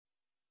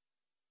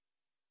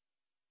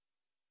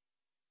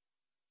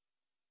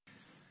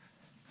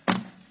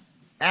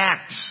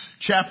Acts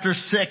chapter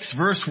 6,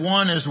 verse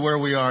 1 is where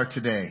we are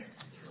today.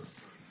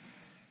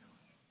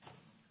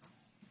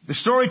 The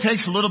story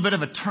takes a little bit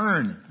of a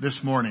turn this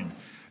morning.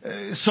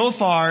 So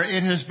far,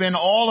 it has been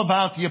all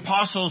about the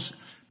apostles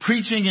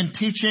preaching and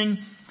teaching.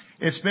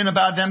 It's been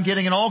about them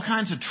getting in all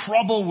kinds of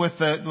trouble with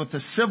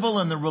the civil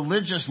and the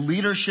religious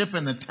leadership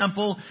in the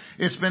temple.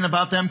 It's been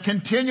about them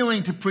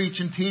continuing to preach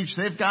and teach.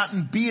 They've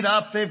gotten beat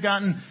up. They've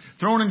gotten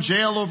thrown in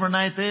jail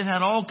overnight. They've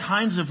had all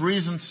kinds of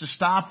reasons to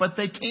stop, but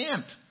they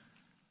can't.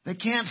 They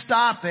can't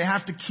stop. They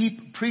have to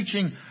keep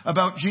preaching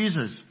about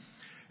Jesus.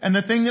 And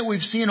the thing that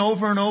we've seen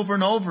over and over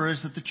and over is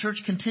that the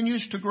church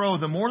continues to grow.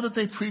 The more that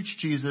they preach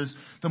Jesus,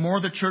 the more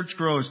the church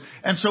grows.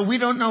 And so we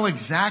don't know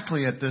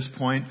exactly at this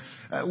point.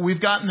 We've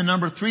gotten the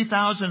number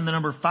 3,000 and the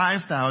number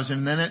 5,000.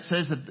 And then it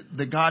says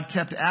that God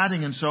kept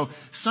adding. And so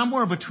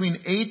somewhere between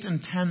 8 and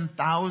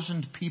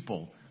 10,000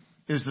 people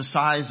is the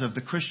size of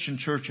the Christian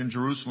church in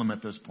Jerusalem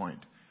at this point.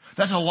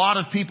 That's a lot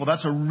of people.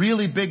 That's a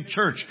really big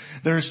church.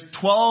 There's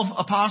 12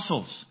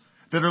 apostles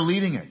that are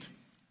leading it.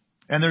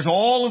 And there's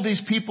all of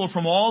these people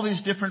from all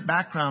these different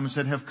backgrounds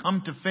that have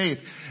come to faith.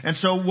 And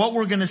so what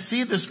we're going to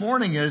see this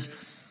morning is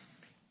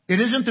it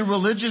isn't the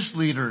religious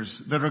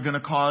leaders that are going to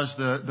cause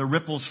the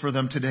ripples for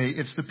them today.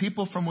 It's the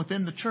people from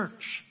within the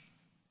church.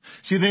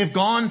 See, they've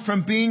gone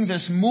from being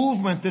this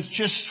movement that's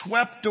just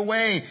swept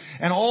away,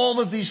 and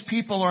all of these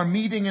people are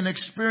meeting and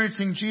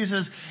experiencing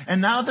Jesus,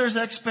 and now there's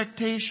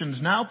expectations.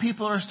 Now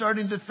people are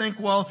starting to think,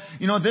 well,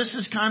 this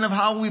is kind of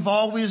how we've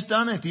always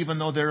done it, even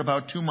though they're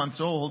about 2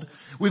 months old.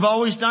 We've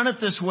always done it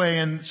this way,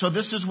 and so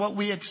this is what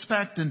we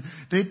expect, and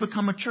they've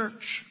become a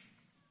church.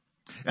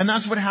 And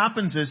that's what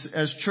happens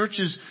as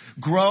churches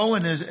grow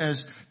and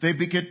as they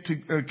begin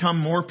to become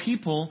more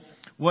people.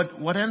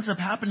 What ends up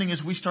happening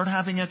is we start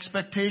having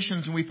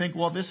expectations and we think,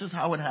 well, this is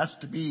how it has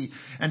to be.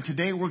 And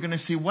today we're going to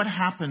see what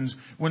happens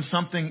when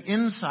something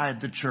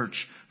inside the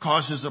church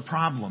causes a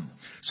problem.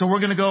 So we're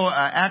going to go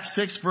Acts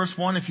 6 verse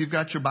 1. If you've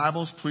got your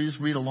Bibles, please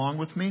read along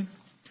with me.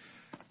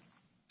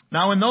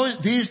 Now in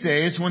these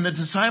days, when the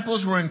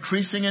disciples were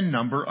increasing in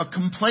number, a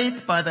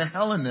complaint by the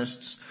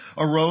Hellenists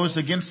arose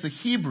against the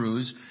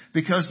Hebrews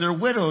because their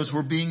widows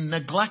were being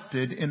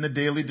neglected in the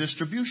daily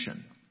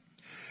distribution.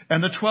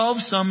 And the 12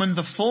 summoned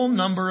the full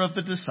number of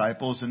the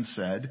disciples and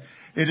said,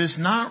 "It is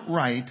not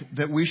right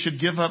that we should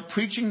give up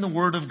preaching the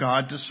word of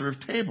God to serve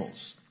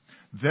tables.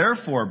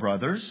 Therefore,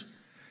 brothers,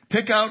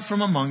 pick out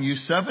from among you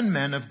 7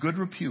 men of good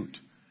repute,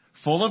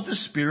 full of the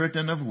Spirit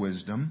and of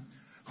wisdom,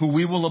 who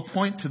we will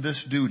appoint to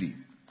this duty.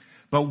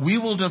 But we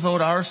will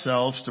devote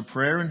ourselves to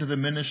prayer and to the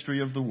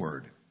ministry of the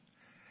word."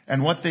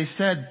 And what they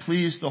said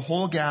pleased the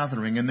whole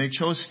gathering, and they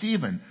chose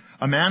Stephen,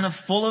 a man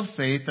full of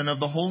faith and of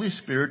the Holy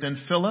Spirit, and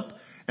Philip,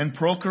 and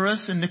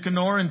Prochorus, and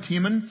Nicanor, and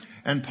Timon,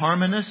 and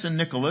Parmenas, and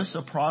Nicholas,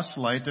 a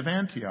proselyte of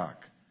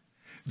Antioch.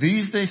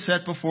 These they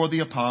set before the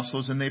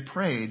apostles, and they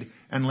prayed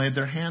and laid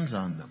their hands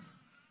on them.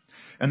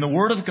 And the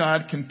word of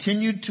God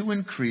continued to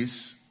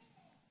increase,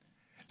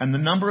 and the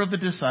number of the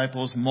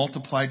disciples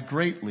multiplied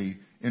greatly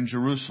in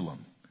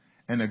Jerusalem.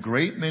 And a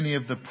great many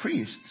of the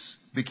priests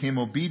became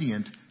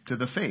obedient to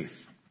the faith.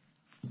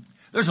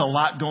 There's a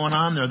lot going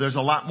on there. There's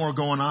a lot more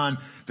going on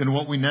than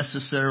what we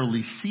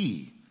necessarily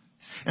see.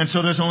 And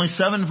so there's only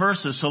 7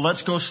 verses, so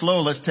let's go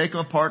slow. Let's take them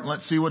apart and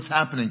let's see what's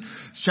happening.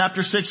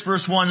 Chapter 6,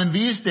 verse 1, "In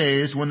these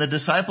days, when the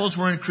disciples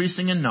were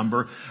increasing in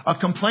number, a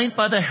complaint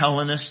by the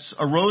Hellenists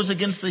arose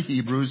against the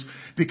Hebrews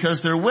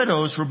because their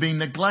widows were being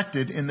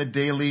neglected in the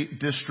daily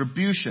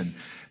distribution."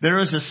 There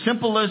is a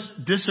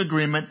simplest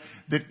disagreement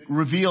that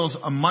reveals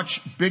a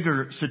much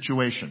bigger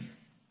situation.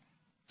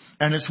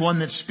 And it's one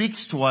that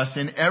speaks to us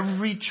in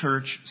every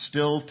church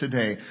still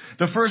today.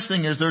 The first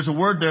thing is there's a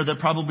word there that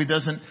probably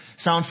doesn't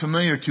sound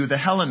familiar to you. The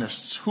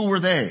Hellenists. Who were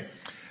they?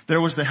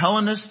 There was the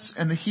Hellenists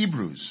and the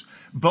Hebrews.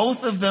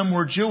 Both of them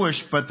were Jewish,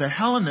 but the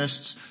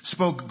Hellenists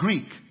spoke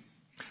Greek.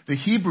 The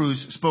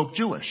Hebrews spoke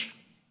Jewish.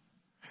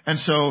 And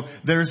so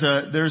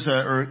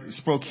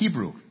spoke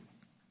Hebrew.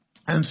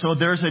 And so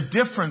there's a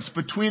difference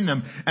between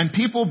them. And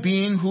people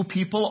being who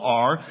people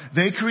are,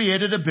 they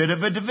created a bit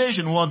of a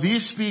division. Well,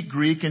 these speak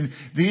Greek and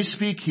these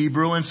speak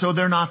Hebrew, and so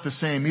they're not the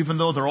same, even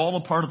though they're all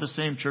a part of the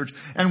same church.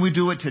 And we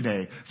do it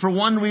today. For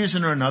one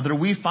reason or another,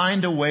 we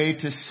find a way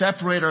to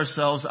separate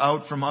ourselves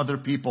out from other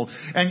people.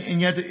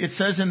 And yet it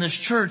says in this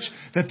church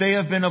that they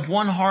have been of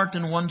one heart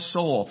and one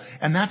soul.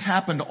 And that's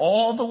happened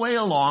all the way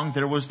along.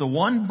 There was the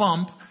one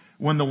bump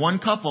when the one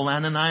couple,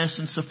 Ananias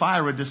and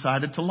Sapphira,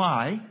 decided to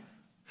lie.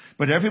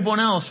 But everyone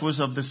else was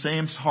of the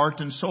same heart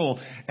and soul.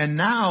 And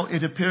now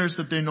it appears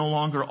that they no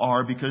longer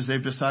are, because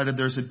they've decided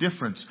there's a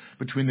difference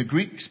between the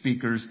Greek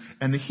speakers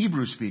and the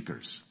Hebrew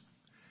speakers.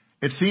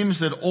 It seems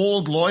that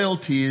old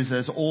loyalties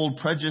as old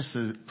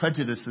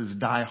prejudices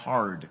die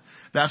hard.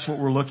 That's what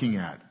we're looking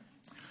at.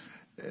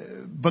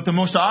 But the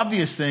most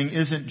obvious thing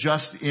isn't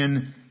just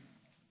in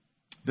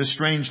the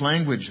strange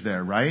language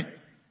there, right?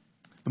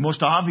 The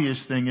most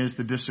obvious thing is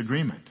the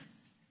disagreement.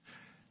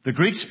 The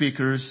Greek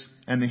speakers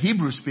and the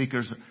Hebrew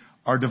speakers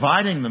are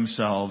dividing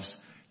themselves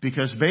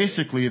because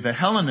basically the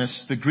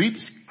Hellenists, the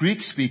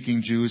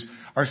Greek-speaking Jews,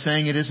 are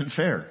saying it isn't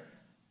fair.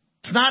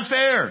 It's not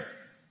fair.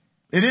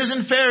 It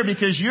isn't fair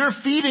because you're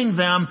feeding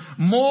them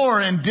more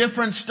and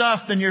different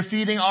stuff than you're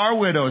feeding our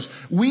widows.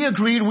 We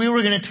agreed we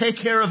were going to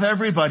take care of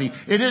everybody.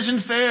 It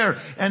isn't fair.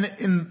 And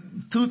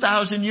in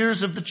 2,000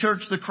 years of the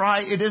church, the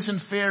cry, "It isn't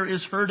fair,"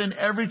 is heard in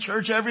every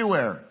church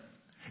everywhere.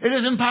 It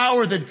isn't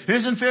it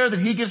isn't fair that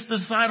he gets to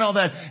decide all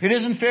that. It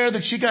isn't fair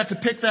that she got to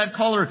pick that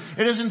color.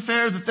 It isn't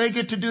fair that they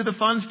get to do the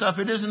fun stuff.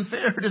 It isn't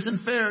fair. It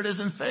isn't fair. It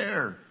isn't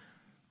fair.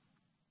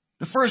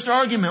 The first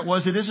argument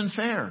was it isn't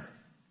fair.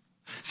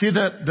 See,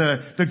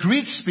 the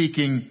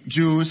Greek-speaking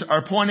Jews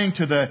are pointing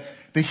to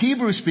the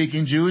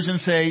Hebrew-speaking Jews and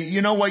say,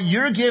 you know what,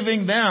 you're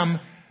giving them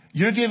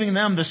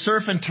the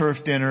surf and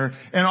turf dinner,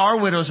 and our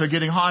widows are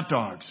getting hot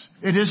dogs.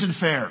 It isn't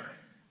fair.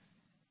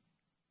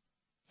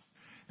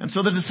 And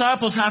so the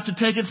disciples have to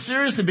take it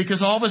seriously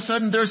because all of a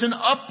sudden there's an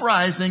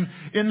uprising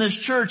in this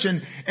church,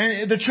 and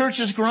the church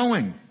is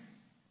growing.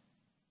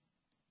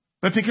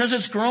 But because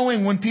it's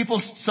growing, when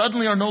people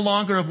suddenly are no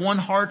longer of one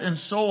heart and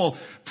soul,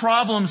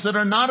 problems that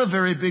are not a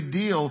very big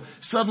deal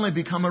suddenly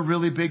become a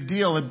really big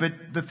deal. But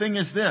the thing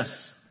is this: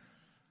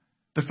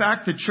 the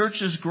fact that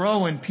churches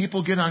grow and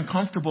people get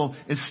uncomfortable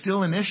is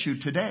still an issue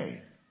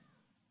today.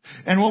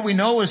 And what we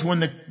know is when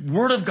the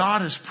Word of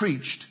God is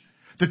preached,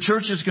 the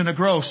church is going to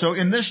grow. So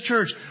in this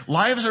church,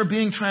 lives are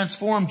being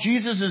transformed.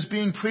 Jesus is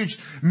being preached.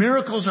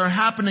 Miracles are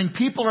happening.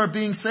 People are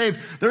being saved.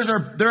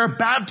 There are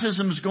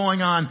baptisms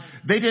going on.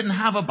 They didn't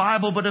have a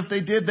Bible, but if they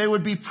did, they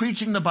would be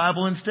preaching the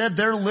Bible. Instead,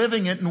 they're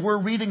living it and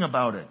we're reading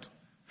about it.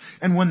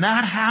 And when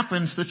that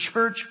happens, the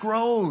church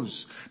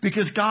grows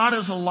because God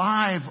is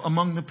alive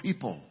among the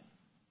people.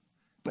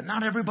 But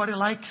not everybody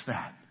likes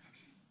that.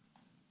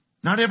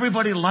 Not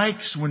everybody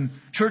likes when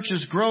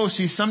churches grow.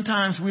 See,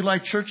 sometimes we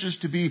like churches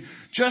to be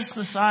just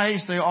the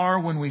size they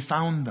are when we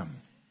found them.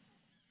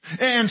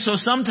 And so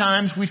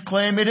sometimes we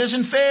claim it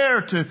isn't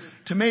fair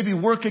to maybe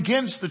work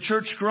against the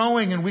church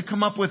growing, and we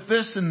come up with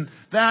this and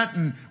that,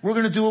 and we're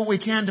going to do what we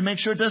can to make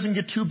sure it doesn't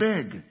get too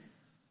big.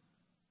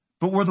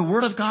 But where the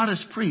Word of God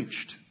is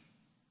preached,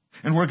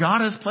 and where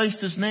God has placed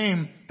His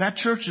name, that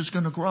church is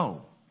going to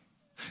grow.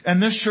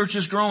 And this church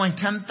is growing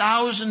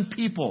 10,000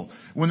 people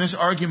when this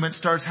argument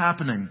starts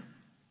happening.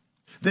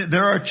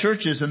 There are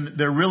churches, and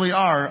there really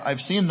are, I've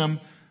seen them,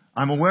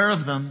 I'm aware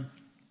of them.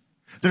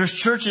 There's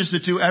churches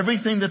that do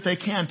everything that they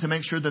can to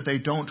make sure that they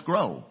don't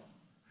grow.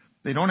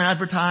 They don't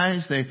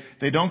advertise,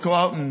 they don't go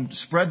out and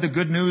spread the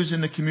good news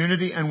in the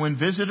community, and when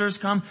visitors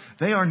come,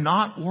 they are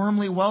not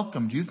warmly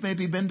welcomed. You've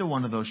maybe been to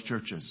one of those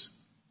churches.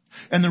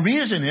 And the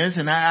reason is,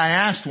 and I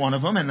asked one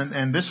of them,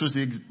 and this was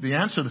the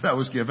answer that I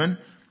was given,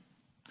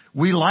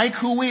 we like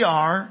who we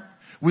are.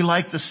 We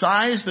like the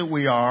size that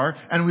we are,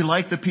 and we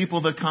like the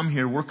people that come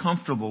here. We're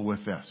comfortable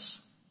with this.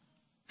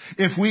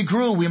 If we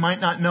grew, we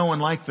might not know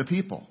and like the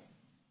people.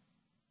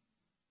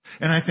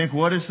 And I think,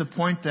 what is the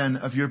point then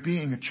of your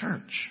being a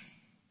church?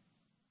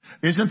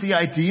 Isn't the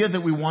idea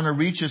that we want to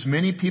reach as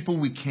many people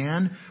we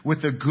can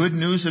with the good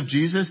news of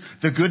Jesus,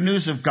 the good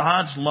news of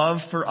God's love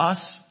for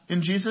us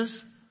in Jesus?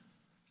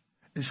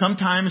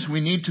 Sometimes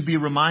we need to be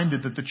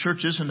reminded that the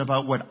church isn't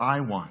about what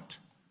I want.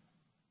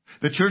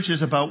 The church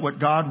is about what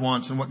God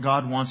wants and what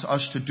God wants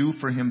us to do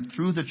for Him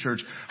through the church.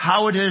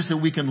 How it is that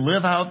we can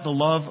live out the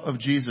love of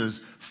Jesus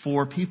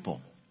for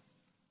people.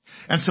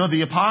 And so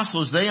the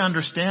apostles, they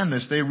understand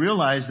this. They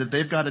realize that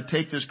they've got to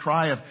take this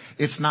cry of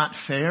it's not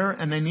fair,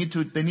 and they need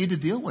to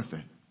deal with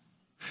it.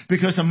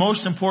 Because the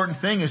most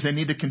important thing is they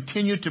need to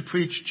continue to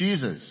preach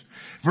Jesus.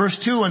 Verse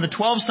 2, and the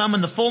 12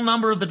 summoned the full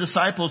number of the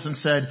disciples and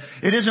said,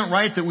 it isn't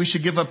right that we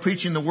should give up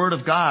preaching the word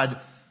of God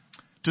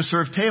to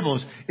serve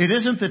tables. It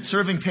isn't that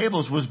serving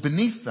tables was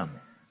beneath them.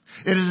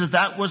 It is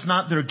that was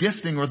not their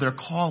gifting or their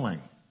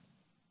calling.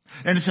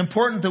 And it's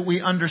important that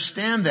we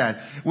understand that.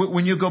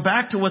 When you go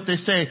back to what they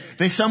say,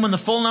 they summoned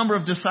the full number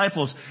of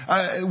disciples.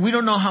 We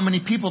don't know how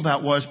many people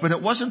that was, but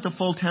it wasn't the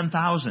full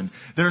 10,000.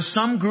 There's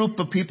some group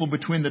of people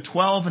between the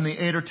 12 and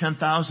the 8 or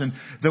 10,000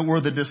 that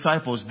were the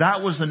disciples.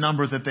 That was the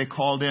number that they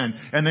called in.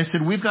 And they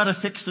said, we've got to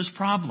fix this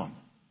problem.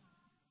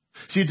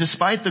 See,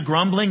 despite the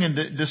grumbling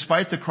and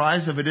despite the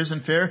cries of it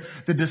isn't fair,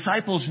 the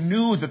disciples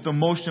knew that the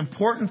most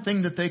important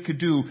thing that they could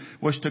do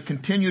was to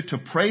continue to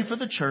pray for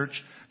the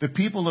church, the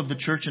people of the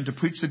church, and to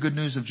preach the good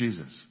news of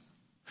Jesus.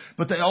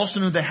 But they also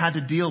knew they had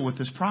to deal with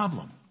this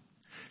problem.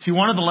 See,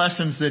 one of the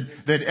lessons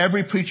that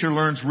every preacher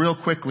learns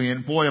real quickly,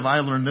 and boy, have I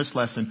learned this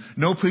lesson,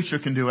 no preacher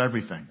can do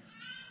everything.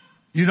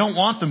 You don't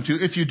want them to.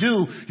 If you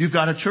do, you've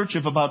got a church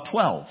of about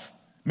 12,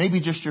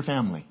 maybe just your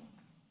family.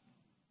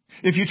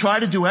 If you try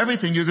to do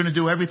everything, you're going to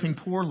do everything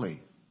poorly.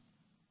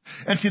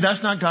 And see,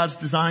 that's not God's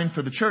design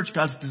for the church.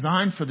 God's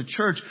design for the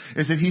church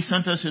is that He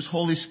sent us His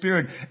Holy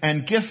Spirit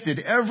and gifted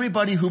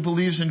everybody who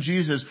believes in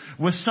Jesus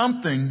with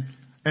something,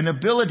 an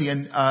ability,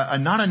 and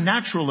not a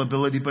natural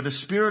ability, but a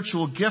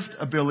spiritual gift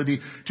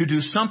ability to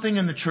do something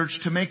in the church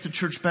to make the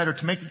church better,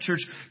 to make the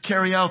church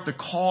carry out the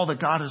call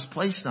that God has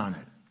placed on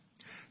it.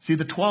 See,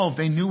 the 12,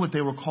 they knew what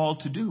they were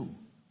called to do.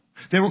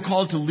 They were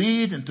called to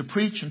lead and to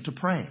preach and to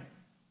pray.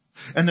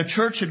 And the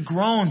church had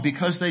grown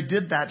because they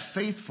did that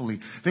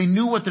faithfully. They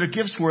knew what their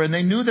gifts were, and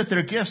they knew that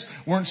their gifts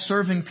weren't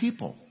serving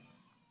people.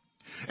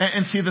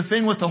 And see, the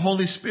thing with the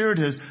Holy Spirit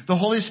is the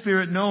Holy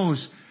Spirit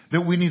knows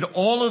that we need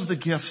all of the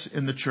gifts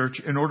in the church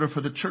in order for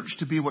the church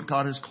to be what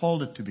God has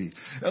called it to be.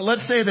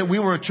 Let's say that we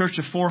were a church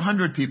of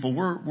 400 people.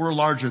 We're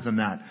larger than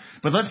that.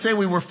 But let's say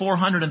we were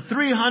 400 and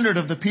 300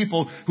 of the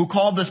people who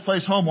called this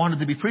place home wanted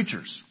to be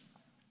preachers.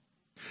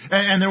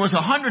 And there was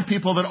 100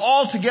 people that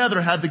all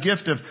together had the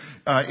gift of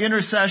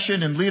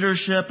intercession and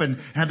leadership and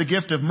had the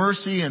gift of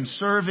mercy and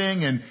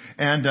serving and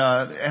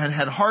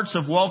had hearts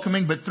of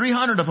welcoming. But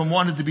 300 of them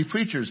wanted to be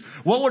preachers.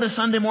 What would a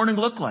Sunday morning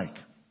look like?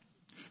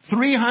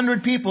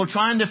 300 people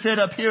trying to fit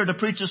up here to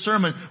preach a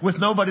sermon with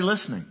nobody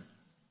listening.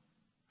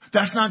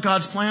 That's not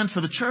God's plan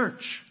for the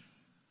church.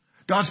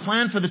 God's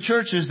plan for the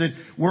church is that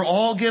we're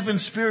all given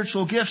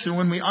spiritual gifts, and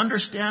when we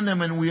understand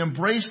them and we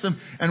embrace them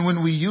and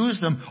when we use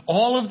them,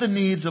 all of the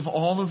needs of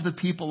all of the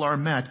people are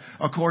met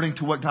according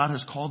to what God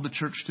has called the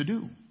church to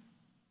do.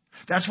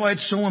 That's why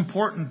it's so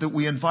important that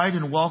we invite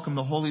and welcome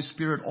the Holy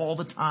Spirit all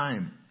the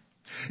time.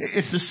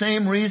 It's the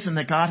same reason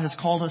that God has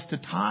called us to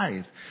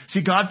tithe.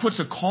 See, God puts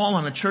a call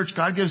on a church.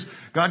 God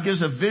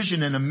gives a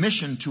vision and a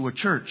mission to a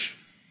church.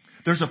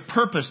 There's a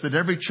purpose that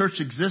every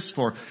church exists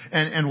for.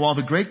 And while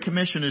the Great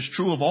Commission is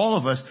true of all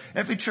of us,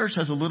 every church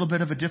has a little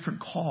bit of a different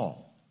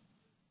call.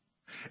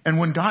 And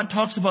when God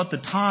talks about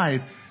the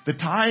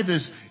tithe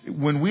is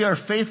when we are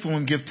faithful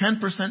and give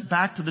 10%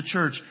 back to the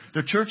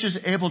church is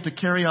able to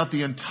carry out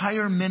the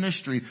entire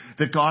ministry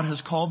that God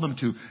has called them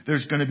to.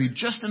 There's going to be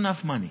just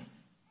enough money.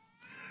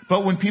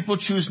 But when people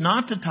choose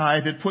not to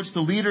tithe, it puts the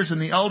leaders and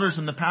the elders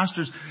and the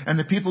pastors and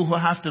the people who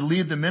have to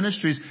lead the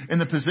ministries in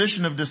the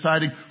position of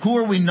deciding who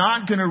are we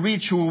not going to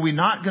reach, who are we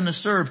not going to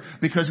serve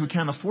because we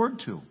can't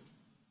afford to.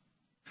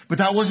 But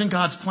that wasn't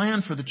God's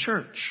plan for the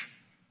church.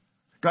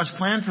 God's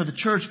plan for the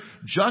church,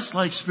 just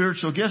like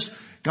spiritual gifts,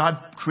 God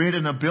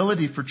created an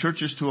ability for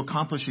churches to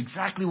accomplish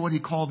exactly what He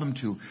called them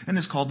to, and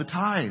it's called the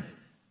tithe.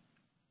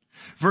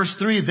 Verse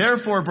 3,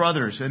 therefore,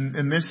 brothers, and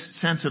in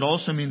this sense it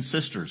also means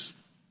sisters.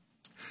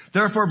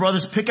 Therefore,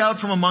 brothers, pick out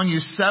from among you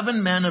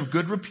 7 men of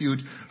good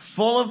repute,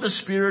 full of the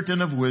Spirit and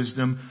of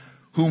wisdom,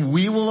 whom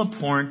we will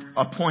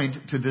appoint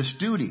to this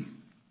duty.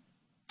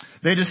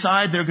 They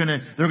decide they're going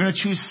to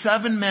choose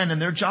 7 men,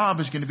 and their job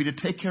is going to be to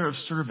take care of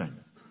serving.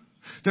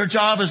 Their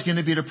job is going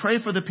to be to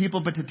pray for the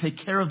people, but to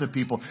take care of the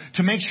people,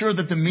 to make sure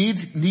that the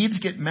needs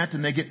get met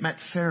and they get met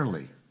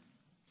fairly.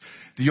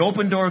 The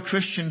Open Door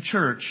Christian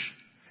Church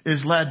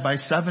is led by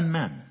 7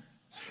 men.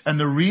 And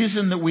the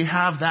reason that we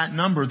have that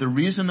number, the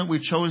reason that we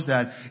chose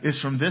that is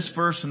from this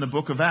verse in the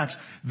book of Acts.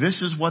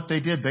 This is what they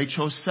did. They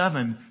chose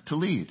 7 to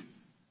lead.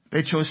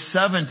 They chose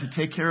 7 to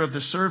take care of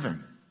the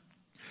serving.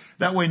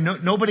 That way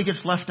nobody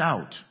gets left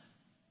out.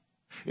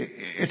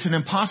 It's an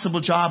impossible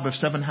job if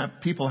 7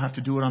 people have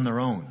to do it on their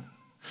own.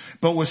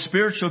 But with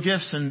spiritual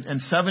gifts and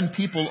 7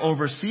 people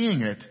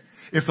overseeing it,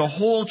 if the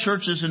whole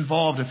church is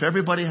involved, if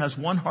everybody has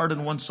one heart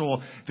and one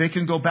soul, they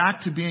can go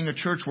back to being a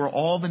church where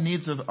all the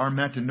needs are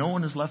met and no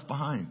one is left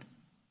behind.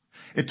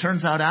 It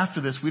turns out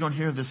after this, we don't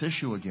hear this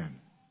issue again.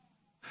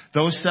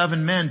 Those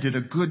 7 men did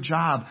a good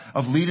job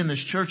of leading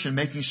this church and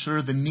making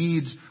sure the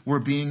needs were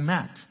being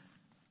met.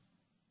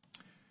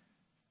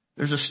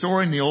 There's a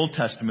story in the Old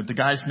Testament. The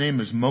guy's name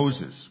is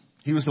Moses.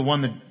 He was the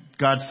one that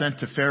God sent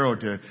to Pharaoh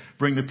to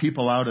bring the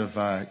people out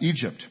of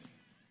Egypt.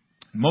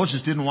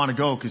 Moses didn't want to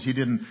go because he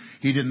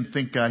didn't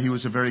think he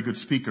was a very good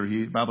speaker.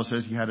 The Bible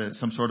says he had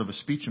some sort of a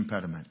speech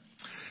impediment.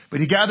 But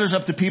he gathers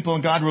up the people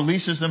and God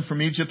releases them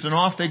from Egypt, and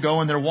off they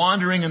go, and they're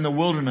wandering in the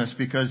wilderness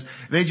because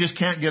they just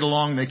can't get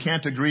along. They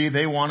can't agree.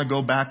 They want to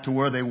go back to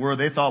where they were.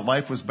 They thought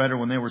life was better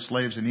when they were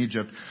slaves in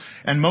Egypt.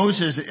 And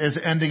Moses is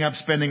ending up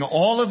spending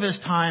all of his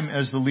time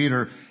as the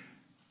leader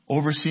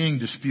overseeing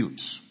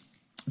disputes,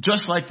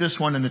 just like this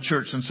one in the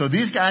church. And so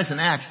these guys in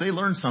Acts, they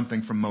learned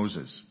something from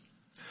Moses.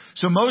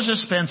 So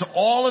Moses spends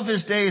all of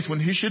his days when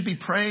he should be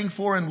praying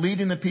for and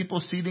leading the people,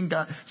 seeking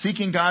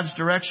God's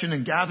direction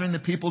and gathering the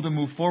people to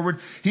move forward.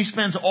 He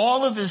spends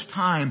all of his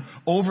time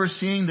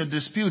overseeing the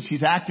disputes.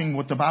 He's acting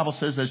what the Bible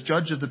says as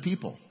judge of the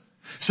people.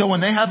 So when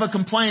they have a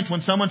complaint,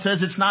 when someone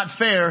says it's not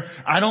fair,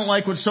 I don't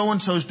like what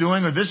so-and-so's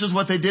doing, or this is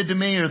what they did to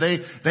me, or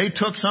they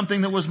took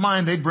something that was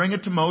mine, they'd bring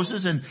it to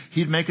Moses and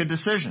he'd make a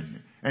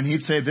decision. And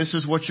he'd say, this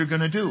is what you're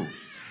going to do.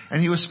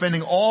 And he was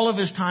spending all of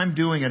his time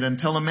doing it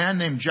until a man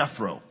named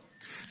Jethro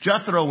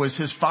was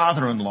his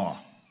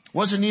father-in-law.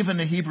 Wasn't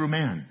even a Hebrew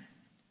man.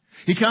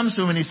 He comes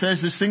to him and he says,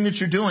 this thing that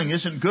you're doing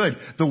isn't good.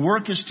 The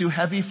work is too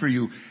heavy for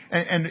you.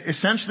 And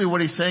essentially what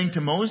he's saying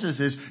to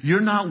Moses is,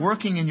 you're not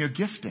working in your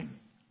gifting.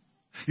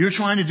 You're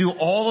trying to do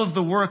all of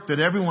the work that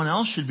everyone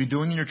else should be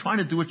doing, and you're trying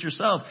to do it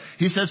yourself.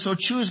 He says, so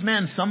choose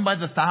men, some by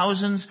the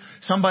thousands,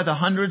 some by the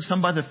hundreds,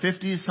 some by the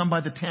 50s, some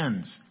by the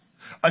 10s.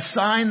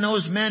 Assign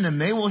those men and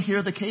they will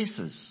hear the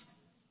cases.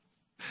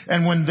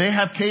 And when they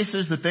have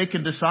cases that they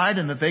can decide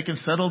and that they can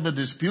settle the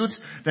disputes,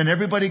 then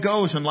everybody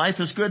goes and life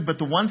is good. But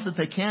the ones that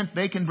they can't,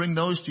 they can bring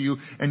those to you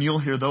and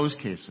you'll hear those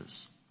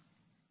cases.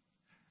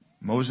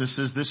 Moses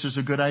says this is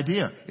a good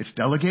idea. It's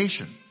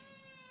delegation.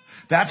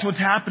 That's what's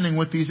happening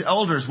with these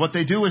elders. What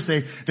they do is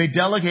they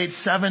delegate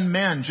 7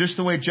 men, just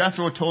the way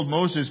Jethro told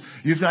Moses,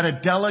 you've got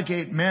to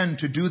delegate men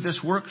to do this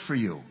work for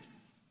you.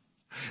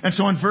 And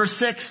so in verse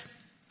 6,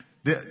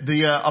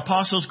 the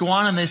apostles go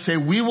on and they say,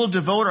 we will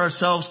devote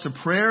ourselves to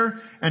prayer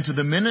and to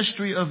the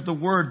ministry of the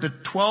word. The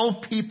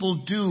 12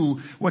 people do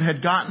what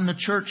had gotten the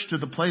church to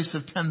the place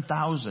of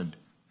 10,000.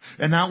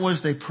 And that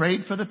was they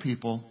prayed for the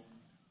people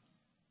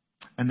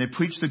and they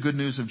preached the good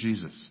news of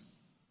Jesus.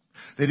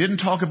 They didn't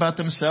talk about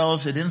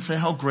themselves. They didn't say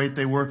how great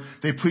they were.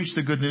 They preached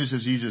the good news of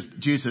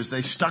Jesus.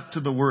 They stuck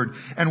to the word.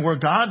 And where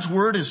God's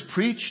word is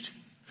preached,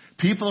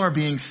 people are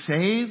being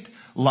saved.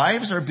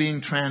 Lives are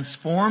being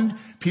transformed.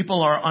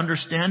 People are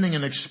understanding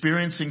and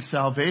experiencing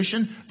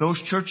salvation. Those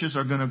churches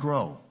are going to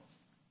grow.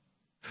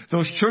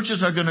 Those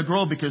churches are going to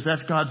grow because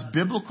that's God's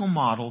biblical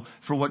model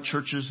for what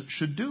churches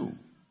should do.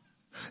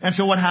 And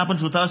so what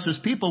happens with us as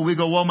people, we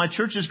go, well, my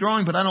church is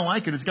growing, but I don't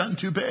like it. It's gotten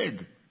too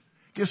big.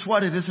 Guess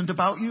what? It isn't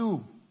about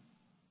you.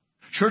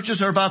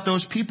 Churches are about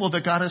those people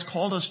that God has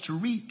called us to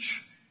reach.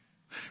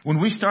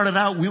 When we started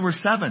out, we were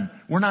 7.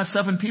 We're not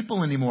 7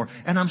 people anymore.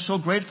 And I'm so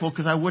grateful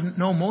because I wouldn't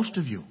know most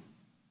of you.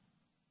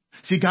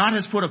 See, God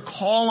has put a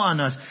call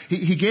on us.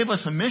 He gave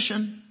us a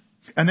mission.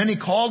 And then He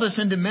called us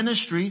into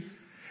ministry.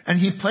 And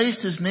He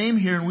placed His name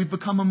here and we've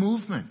become a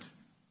movement.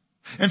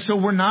 And so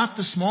we're not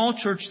the small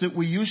church that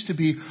we used to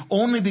be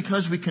only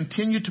because we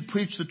continue to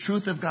preach the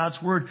truth of God's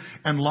Word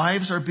and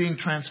lives are being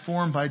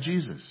transformed by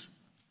Jesus.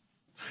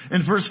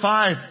 In verse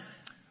 5,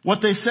 what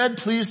they said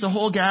pleased the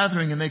whole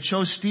gathering, and they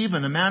chose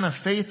Stephen, a man of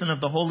faith and of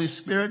the Holy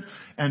Spirit,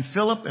 and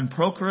Philip and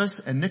Prochorus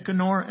and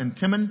Nicanor and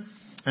Timon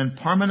and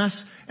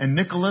Parmenas and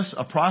Nicholas,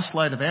 a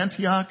proselyte of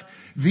Antioch.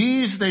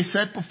 These they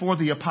set before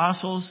the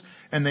apostles,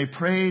 and they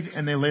prayed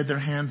and they laid their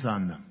hands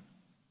on them.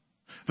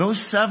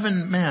 Those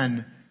 7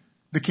 men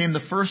became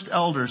the first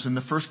elders in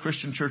the first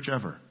Christian church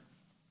ever.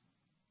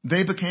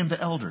 They became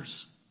the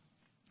elders.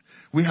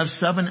 We have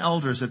 7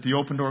 elders at the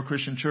Open Door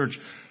Christian Church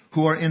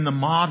who are in the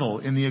model,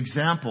 in the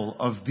example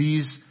of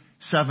these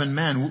 7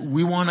 men.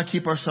 We want to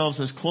keep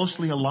ourselves as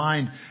closely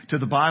aligned to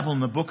the Bible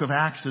and the book of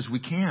Acts as we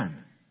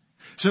can.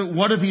 So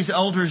what do these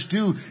elders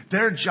do?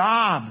 Their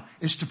job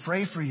is to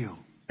pray for you.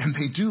 And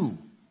they do.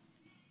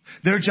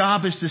 Their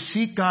job is to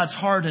seek God's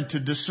heart and to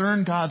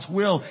discern God's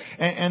will.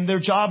 And their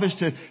job is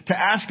to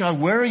ask God,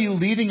 where are you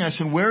leading us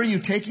and where are you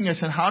taking us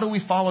and how do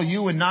we follow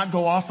you and not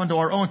go off onto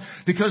our own?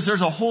 Because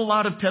there's a whole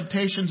lot of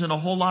temptations and a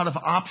whole lot of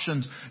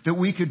options that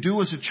we could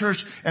do as a church.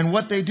 And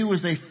what they do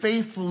is they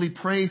faithfully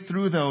pray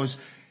through those.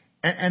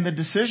 And the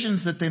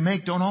decisions that they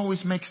make don't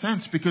always make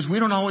sense because we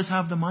don't always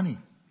have the money.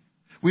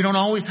 We don't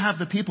always have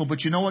the people.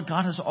 But you know what?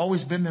 God has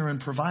always been there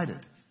and provided.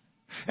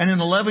 And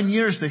in 11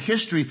 years, the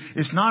history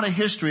is not a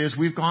history as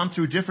we've gone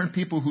through different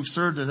people who've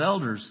served as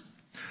elders.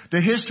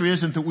 The history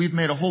isn't that we've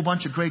made a whole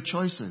bunch of great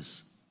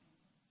choices.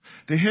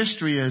 The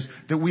history is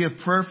that we have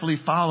prayerfully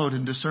followed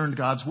and discerned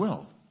God's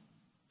will.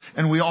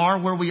 And we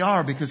are where we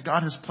are because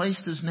God has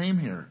placed His name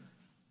here.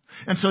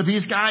 And so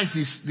these guys,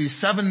 these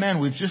 7 men,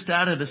 we've just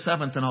added a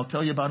 7th, and I'll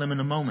tell you about him in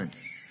a moment.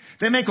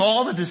 They make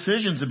all the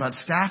decisions about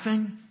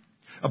staffing,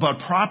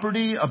 about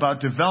property, about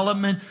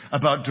development,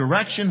 about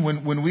direction.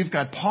 When we've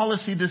got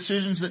policy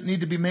decisions that need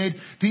to be made,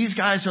 these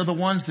guys are the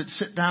ones that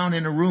sit down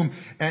in a room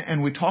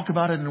and we talk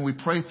about it and we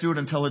pray through it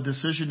until a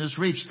decision is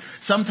reached.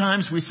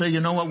 Sometimes we say, you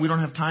know what, we don't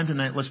have time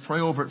tonight. Let's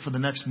pray over it for the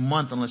next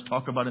month and let's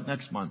talk about it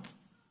next month.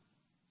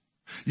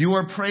 You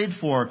are prayed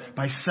for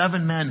by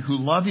 7 men who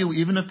love you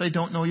even if they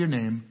don't know your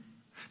name,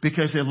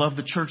 because they love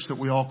the church that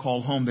we all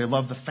call home. They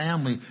love the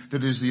family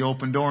that is the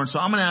Open Door. And so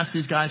I'm going to ask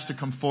these guys to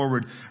come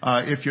forward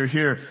if you're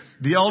here.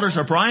 The elders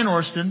are Brian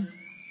Orston.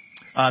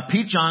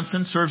 Pete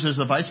Johnson serves as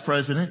the vice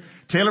president.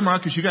 Taylor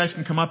Marcus, you guys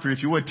can come up here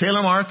if you would.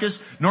 Taylor Marcus,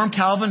 Norm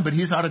Calvin, but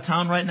he's out of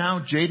town right now.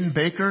 Jaden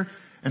Baker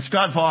and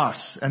Scott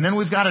Voss. And then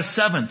we've got a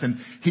 7th, and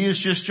he has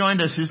just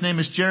joined us. His name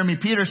is Jeremy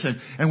Peterson.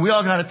 And we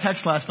all got a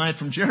text last night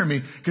from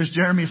Jeremy because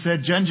Jeremy said,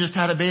 Jen just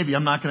had a baby.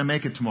 I'm not going to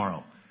make it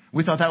tomorrow.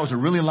 We thought that was a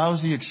really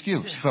lousy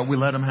excuse, but we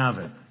let him have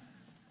it.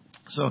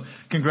 So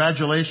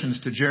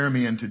congratulations to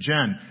Jeremy and to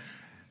Jen.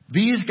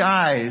 These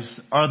guys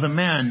are the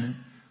men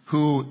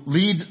who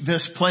lead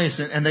this place,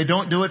 and they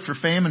don't do it for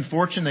fame and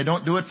fortune. They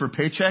don't do it for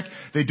paycheck.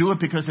 They do it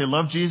because they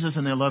love Jesus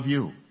and they love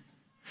you.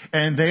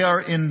 And they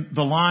are in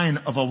the line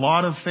of a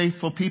lot of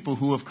faithful people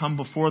who have come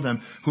before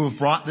them, who have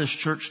brought this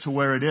church to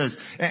where it is.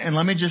 And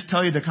let me just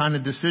tell you the kind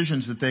of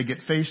decisions that they get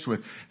faced with.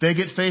 They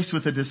get faced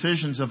with the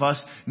decisions of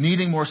us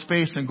needing more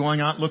space and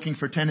going out looking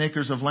for 10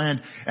 acres of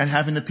land and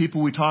having the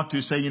people we talk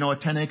to say, you know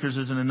what, 10 acres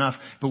isn't enough,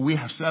 but we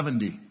have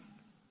 70.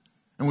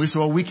 And we said,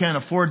 well, we can't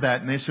afford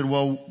that. And they said,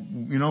 well,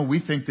 you know,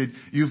 we think that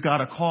you've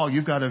got a call,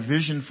 you've got a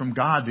vision from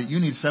God that you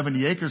need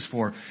 70 acres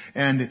for.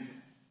 And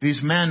these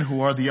men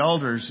who are the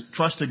elders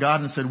trusted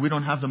God and said, we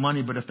don't have the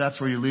money, but if that's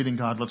where you're leading,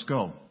 God, let's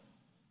go.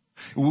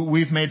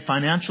 We've made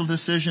financial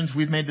decisions.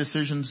 We've made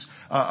decisions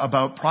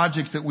about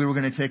projects that we were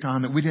going to take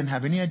on that we didn't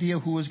have any idea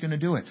who was going to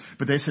do it.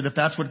 But they said, if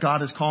that's what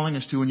God is calling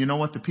us to, and you know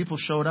what? The people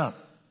showed up.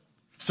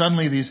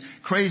 Suddenly these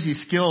crazy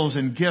skills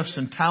and gifts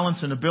and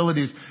talents and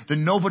abilities that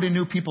nobody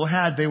knew people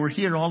had, they were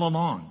here all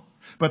along.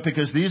 But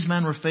because these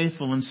men were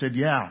faithful and said,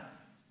 yeah,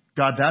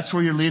 God, that's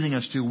where you're leading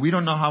us to. We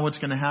don't know how it's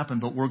going to happen,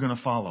 but we're going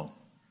to follow.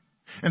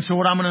 And so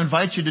what I'm going to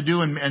invite you to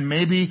do, and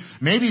maybe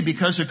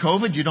because of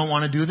COVID you don't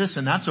want to do this,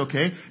 and that's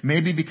okay.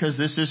 Maybe because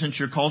this isn't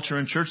your culture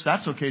in church,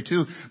 that's okay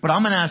too. But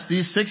I'm going to ask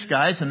these 6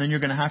 guys, and then you're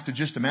going to have to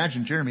just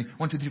imagine, Jeremy,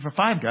 1, 2, 3, 4,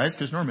 5 guys,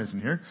 because Norm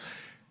isn't here.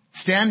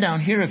 Stand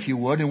down here if you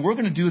would, and we're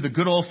going to do the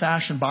good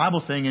old-fashioned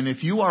Bible thing. And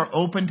if you are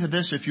open to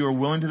this, if you are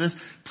willing to this,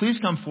 please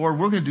come forward.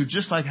 We're going to do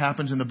just like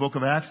happens in the book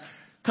of Acts.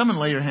 Come and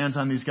lay your hands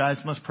on these guys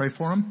and let's pray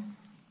for them.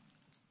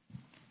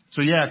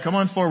 So yeah, come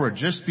on forward.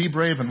 Just be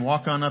brave and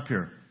walk on up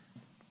here.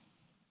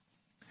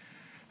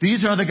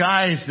 These are the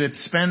guys that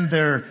spend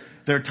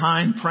their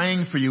time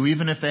praying for you,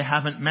 even if they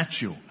haven't met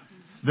you.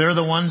 They're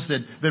the ones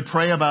that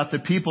pray about the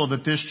people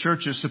that this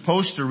church is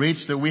supposed to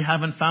reach that we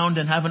haven't found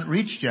and haven't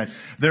reached yet.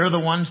 They're the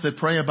ones that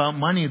pray about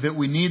money that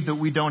we need that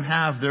we don't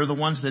have. They're the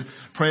ones that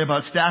pray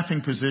about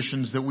staffing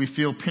positions that we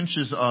feel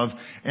pinches of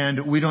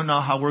and we don't know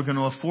how we're going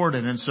to afford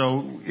it. And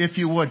so if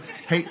you would,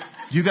 hey,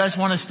 you guys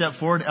want to step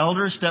forward?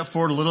 Elders, step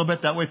forward a little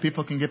bit. That way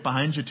people can get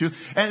behind you too.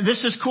 And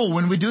this is cool.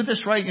 When we do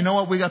this right, you know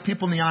what? We got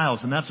people in the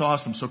aisles and that's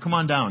awesome. So come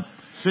on down.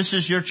 This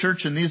is your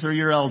church and these are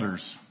your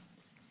elders.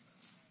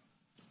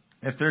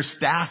 If there's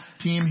staff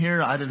team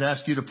here, I'd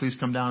ask you to please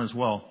come down as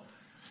well.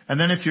 And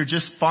then if you're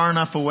just far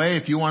enough away,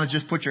 if you want to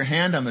just put your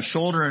hand on the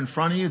shoulder in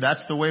front of you,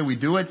 that's the way we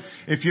do it.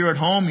 If you're at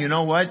home, you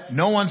know what?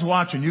 No one's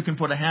watching. You can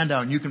put a hand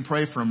out and you can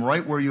pray for them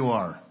right where you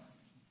are.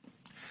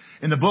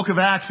 In the book of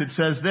Acts, it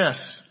says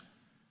this.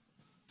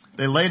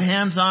 They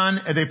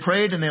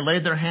prayed and they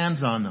laid their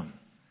hands on them.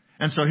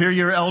 And so here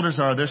your elders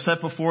are. They're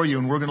set before you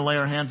and we're going to lay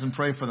our hands and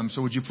pray for them.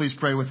 So would you please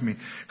pray with me?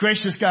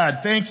 Gracious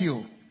God, thank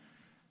you.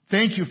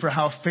 Thank you for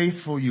how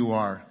faithful you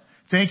are.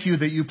 Thank you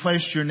that you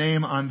placed your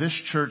name on this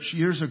church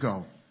years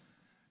ago.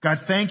 God,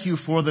 thank you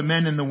for the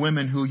men and the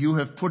women who you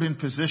have put in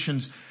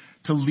positions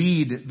to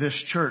lead this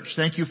church.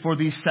 Thank you for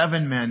these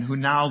 7 men who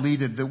now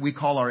lead it that we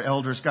call our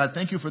elders. God,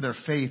 thank you for their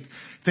faith.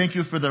 Thank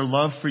you for their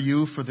love for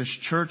you, for this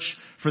church,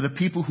 for the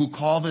people who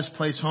call this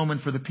place home, and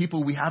for the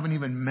people we haven't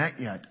even met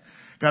yet.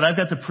 God, I've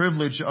got the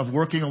privilege of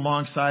working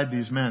alongside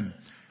these men.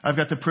 I've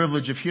got the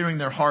privilege of hearing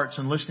their hearts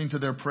and listening to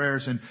their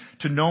prayers and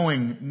to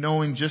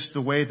knowing just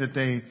the way that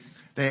they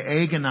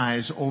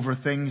agonize over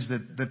things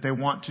that they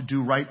want to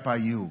do right by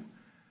you.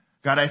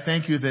 God, I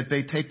thank you that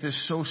they take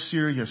this so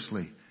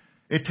seriously.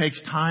 It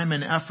takes time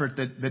and effort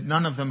that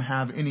none of them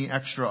have any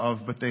extra of,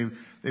 but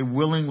they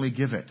willingly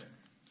give it.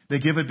 They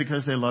give it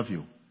because they love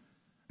you.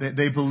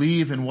 They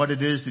believe in what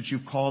it is that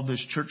you've called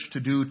this church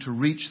to do to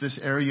reach this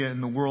area in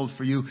the world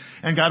for you.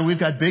 And God, we've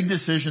got big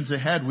decisions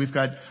ahead. We've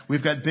got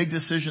big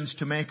decisions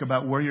to make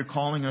about where you're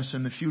calling us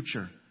in the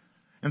future.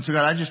 And so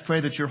God, I just pray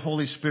that your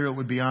Holy Spirit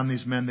would be on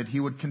these men, that he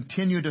would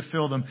continue to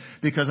fill them,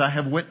 because I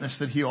have witnessed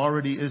that he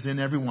already is in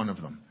every one of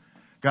them.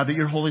 God, that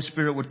your Holy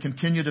Spirit would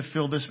continue to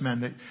fill this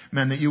men,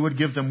 that you would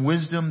give them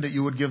wisdom, that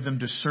you would give them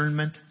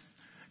discernment.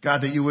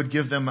 God, that you would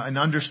give them an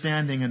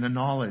understanding and a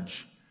knowledge.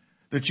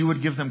 That you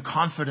would give them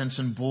confidence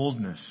and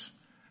boldness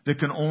that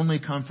can only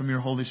come from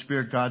your Holy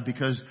Spirit, God,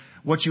 because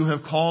what you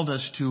have called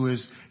us to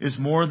is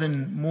more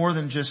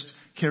than just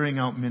carrying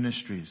out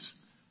ministries.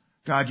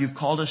 God, you've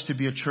called us to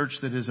be a church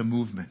that is a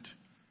movement.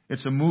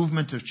 It's a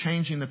movement of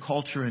changing the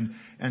culture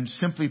and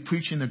simply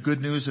preaching the good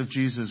news of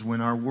Jesus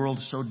when our world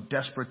is so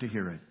desperate to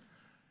hear it.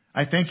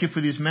 I thank you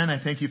for these men.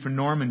 I thank you for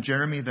Norm and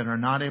Jeremy that are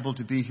not able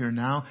to be here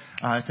now.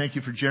 I thank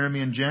you for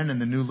Jeremy and Jen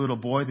and the new little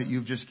boy that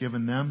you've just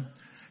given them.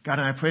 God,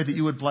 and I pray that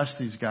you would bless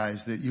these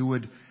guys, that you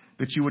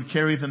would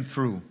carry them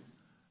through.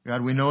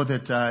 God, we know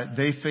that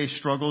they face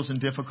struggles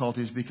and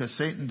difficulties because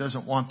Satan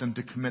doesn't want them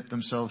to commit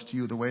themselves to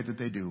you the way that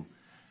they do.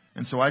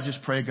 And so I just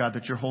pray, God,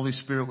 that your Holy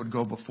Spirit would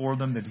go before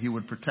them, that he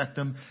would protect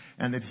them,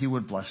 and that he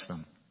would bless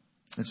them.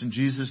 It's in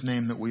Jesus'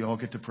 name that we all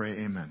get to pray.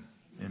 Amen.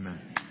 Amen.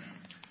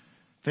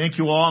 Thank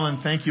you all,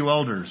 and thank you,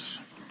 elders.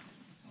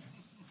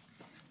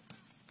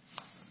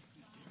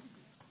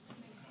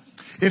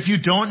 If you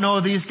don't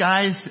know these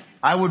guys,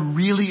 I would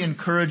really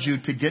encourage you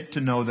to get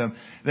to know them.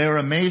 They are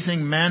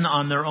amazing men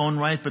on their own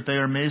right, but they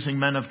are amazing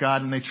men of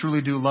God, and they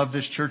truly do love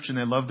this church, and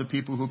they love the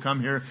people who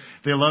come here.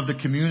 They love the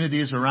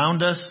communities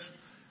around us,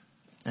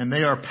 and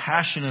they are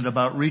passionate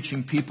about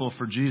reaching people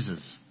for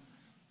Jesus.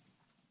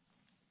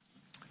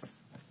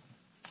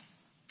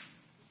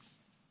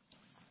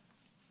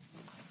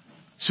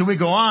 So we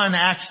go on,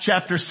 Acts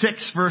chapter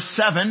 6, verse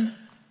 7.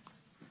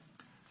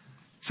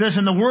 It says,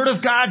 and the word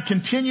of God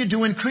continued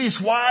to increase.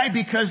 Why?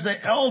 Because the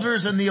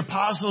elders and the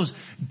apostles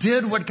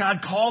did what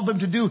God called them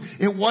to do.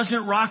 It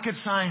wasn't rocket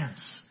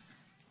science.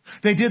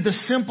 They did the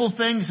simple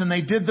things and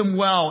they did them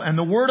well. And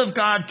the word of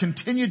God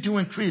continued to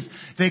increase.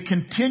 They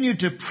continued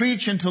to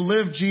preach and to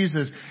live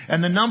Jesus.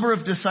 And the number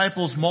of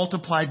disciples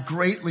multiplied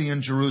greatly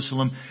in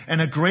Jerusalem.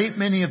 And a great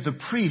many of the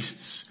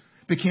priests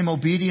became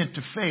obedient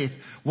to faith.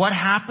 What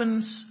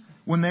happens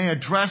when they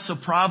address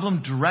a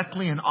problem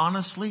directly and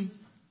honestly?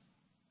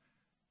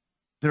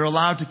 They're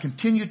allowed to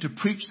continue to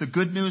preach the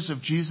good news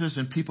of Jesus,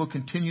 and people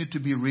continue to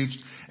be reached,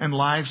 and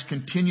lives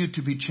continue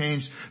to be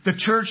changed. The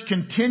church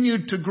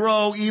continued to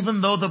grow,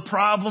 even though the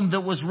problem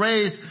that was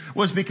raised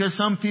was because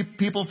some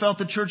people felt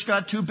the church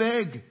got too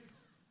big.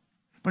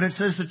 But it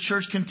says the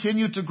church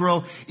continued to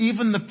grow.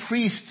 Even the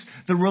priests,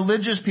 the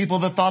religious people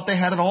that thought they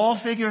had it all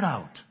figured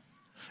out.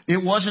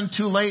 It wasn't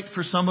too late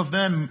for some of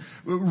them.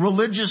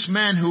 Religious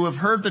men who have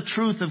heard the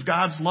truth of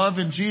God's love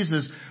in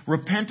Jesus,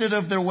 repented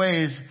of their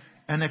ways,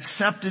 and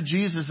accepted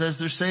Jesus as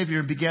their Savior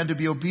and began to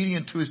be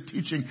obedient to His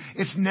teaching.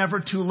 It's never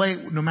too late.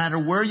 No matter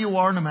where you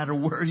are, no matter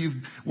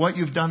what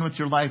you've done with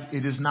your life,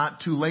 it is not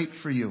too late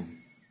for you.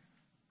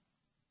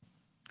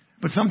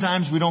 But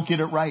sometimes we don't get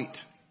it right.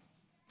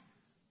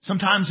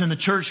 Sometimes in the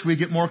church we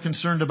get more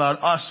concerned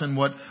about us and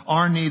what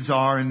our needs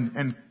are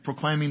and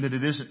proclaiming that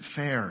it isn't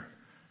fair.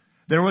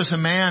 There was a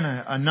man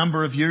a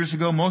number of years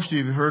ago, most of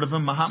you have heard of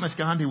him, Mahatma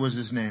Gandhi was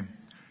his name.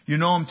 You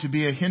know him to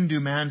be a Hindu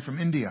man from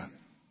India.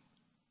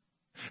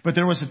 But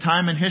there was a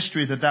time in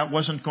history that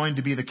wasn't going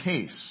to be the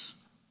case.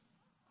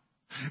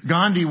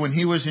 Gandhi, when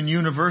he was in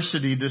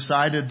university,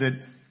 decided that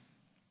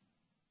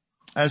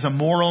as a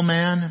moral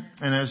man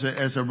and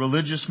as a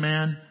religious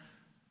man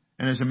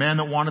and as a man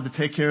that wanted to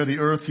take care of the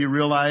earth, he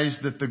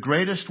realized that the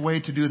greatest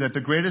way to do that,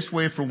 the greatest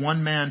way for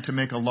one man to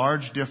make a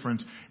large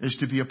difference is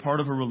to be a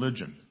part of a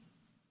religion.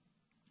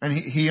 And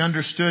he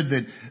understood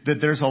that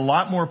there's a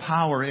lot more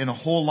power in a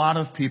whole lot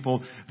of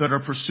people that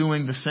are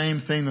pursuing the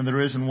same thing than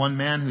there is in one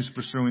man who's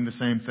pursuing the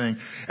same thing.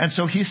 And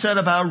so he set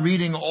about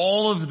reading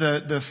all of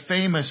the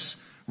famous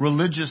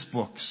religious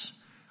books,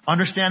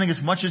 understanding as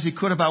much as he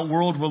could about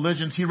world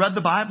religions. He read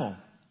the Bible.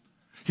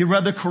 He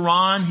read the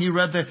Quran. He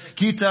read the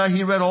Gita.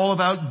 He read all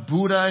about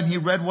Buddha, and he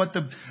read what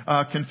the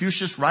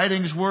Confucius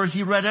writings were.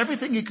 He read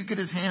everything he could get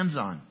his hands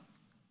on.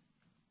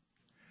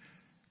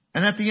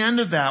 And at the end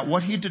of that,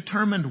 what he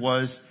determined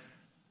was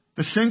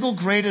the single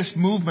greatest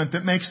movement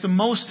that makes the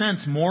most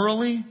sense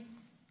morally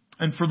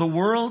and for the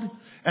world,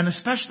 and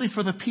especially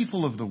for the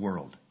people of the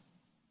world,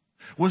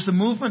 was the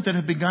movement that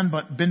had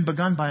been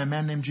begun by a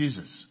man named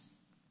Jesus.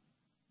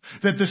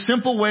 That the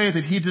simple way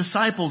that he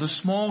discipled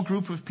a small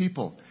group of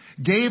people,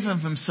 gave of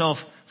himself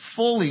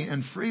fully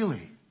and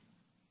freely,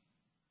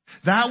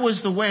 that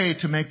was the way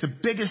to make the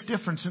biggest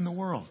difference in the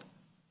world.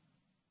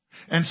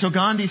 And so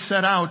Gandhi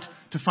set out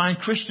to find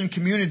Christian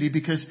community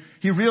because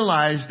he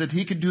realized that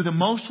he could do the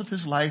most with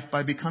his life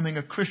by becoming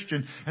a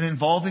Christian and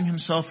involving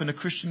himself in a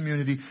Christian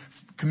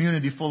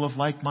community full of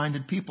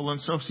like-minded people.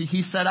 And so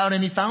he set out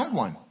and he found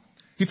one.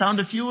 He found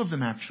a few of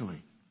them,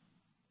 actually.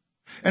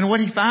 And what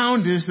he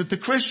found is that the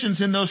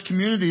Christians in those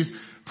communities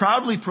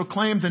proudly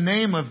proclaimed the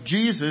name of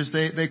Jesus.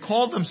 They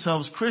called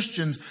themselves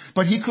Christians,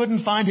 but he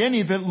couldn't find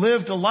any that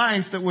lived a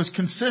life that was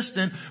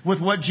consistent with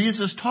what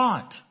Jesus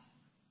taught.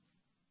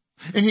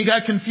 And he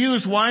got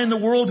confused. Why in the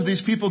world do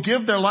these people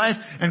give their life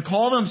and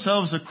call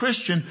themselves a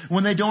Christian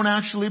when they don't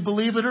actually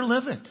believe it or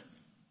live it?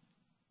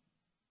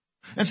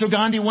 And so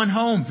Gandhi went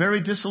home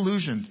very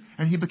disillusioned,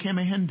 and he became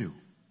a Hindu.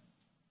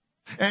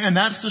 And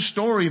that's the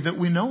story that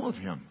we know of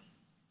him.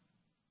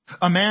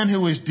 A man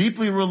who was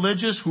deeply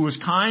religious, who was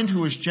kind,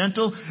 who was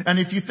gentle. And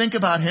if you think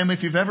about him,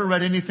 if you've ever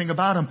read anything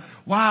about him,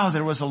 wow,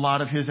 there was a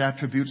lot of his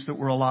attributes that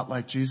were a lot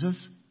like Jesus.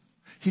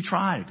 He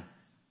tried.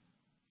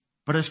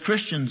 But as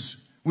Christians,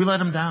 we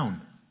let him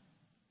down.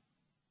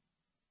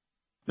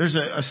 There's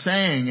a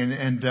saying,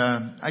 and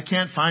I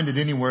can't find it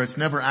anywhere. It's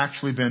never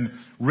actually been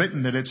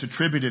written that it's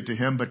attributed to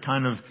him, but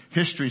kind of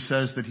history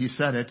says that he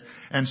said it.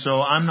 And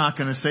so I'm not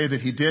going to say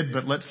that he did,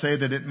 but let's say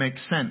that it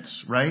makes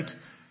sense, right?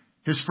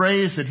 His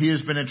phrase that he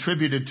has been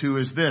attributed to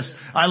is this: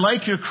 I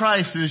like your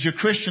Christ, it is your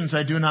Christians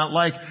I do not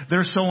like.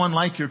 They're so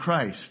unlike your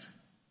Christ.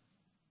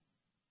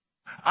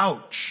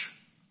 Ouch.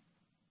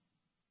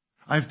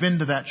 I've been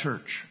to that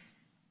church.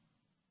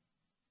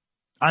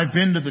 I've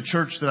been to the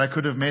church that I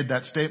could have made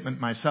that statement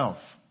myself.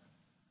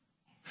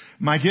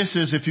 My guess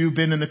is if you've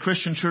been in the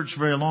Christian church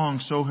very long,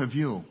 so have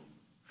you.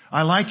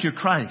 I like your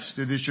Christ.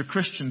 It is your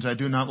Christians I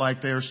do not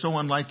like. They are so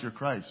unlike your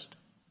Christ.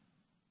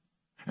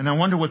 And I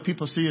wonder what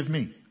people see of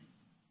me.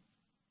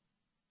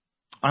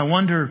 I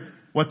wonder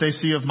what they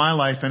see of my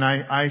life, and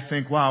I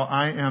think, wow,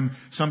 I am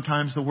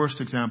sometimes the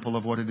worst example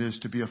of what it is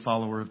to be a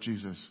follower of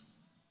Jesus.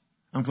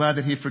 I'm glad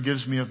that He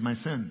forgives me of my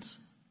sins.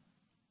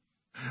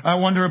 I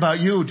wonder about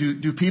you.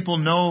 Do people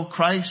know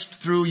Christ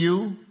through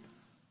you?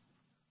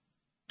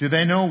 Do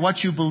they know what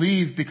you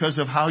believe because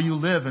of how you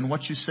live and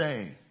what you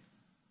say?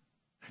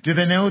 Do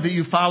they know that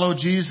you follow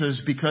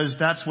Jesus because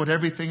that's what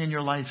everything in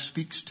your life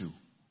speaks to?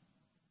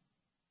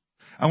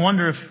 I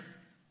wonder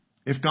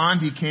if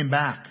Gandhi came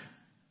back,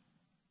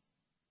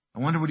 I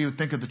wonder what he would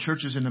think of the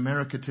churches in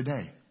America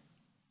today.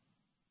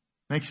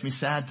 Makes me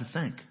sad to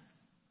think.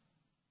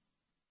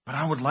 But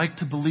I would like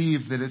to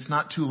believe that it's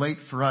not too late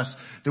for us,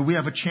 that we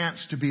have a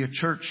chance to be a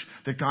church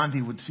that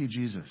Gandhi would see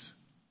Jesus.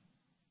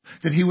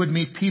 That he would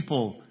meet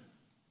people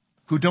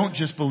who don't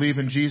just believe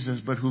in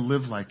Jesus, but who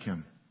live like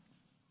Him.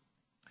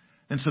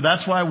 And so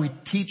that's why we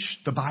teach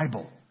the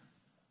Bible.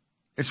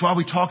 It's why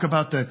we talk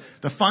about the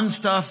fun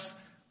stuff,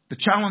 the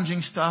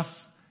challenging stuff,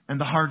 and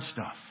the hard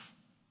stuff.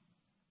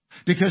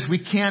 Because we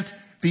can't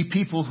be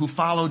people who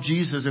follow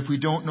Jesus if we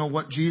don't know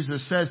what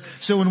Jesus says.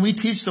 So when we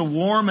teach the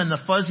warm and the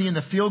fuzzy and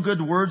the feel-good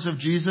words of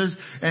Jesus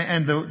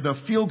and the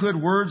feel-good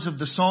words of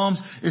the Psalms,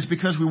 is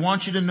because we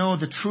want you to know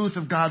the truth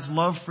of God's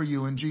love for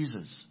you in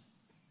Jesus.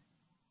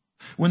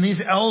 When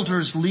these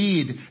elders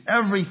lead,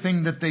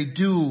 everything that they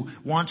do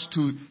wants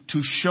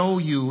to show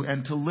you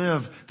and to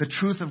live the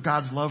truth of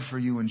God's love for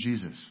you in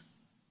Jesus.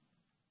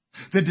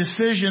 The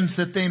decisions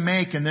that they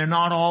make, and they're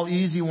not all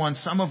easy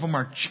ones. Some of them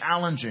are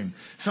challenging.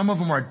 Some of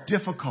them are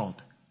difficult.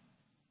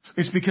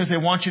 It's because they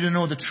want you to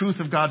know the truth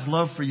of God's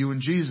love for you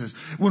in Jesus.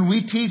 When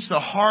we teach the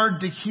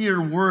hard to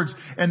hear words,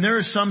 and there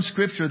is some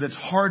scripture that's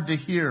hard to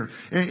hear.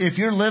 If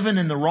you're living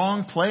in the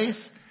wrong place,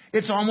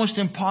 it's almost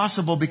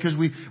impossible, because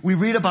we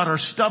read about our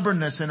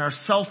stubbornness and our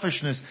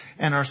selfishness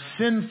and our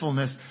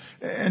sinfulness.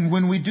 And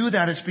when we do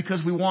that, it's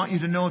because we want you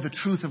to know the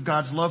truth of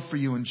God's love for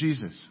you in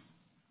Jesus.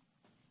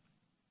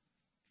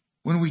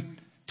 When we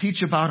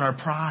teach about our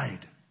pride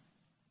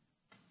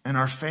and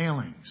our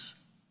failings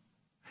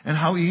and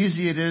how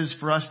easy it is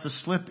for us to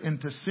slip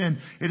into sin,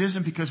 it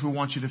isn't because we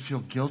want you to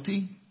feel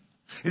guilty.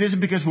 It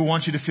isn't because we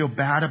want you to feel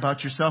bad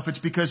about yourself. It's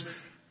because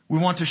we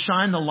want to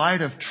shine the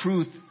light of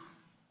truth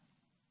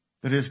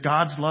that is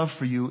God's love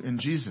for you in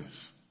Jesus.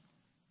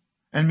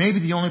 And maybe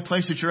the only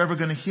place that you're ever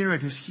going to hear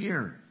it is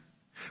here.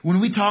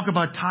 When we talk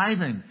about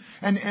tithing,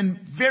 and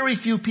very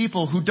few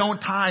people who don't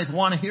tithe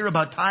want to hear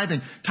about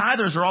tithing.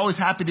 Tithers are always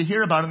happy to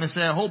hear about it, and they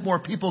say, I hope more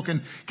people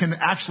can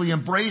actually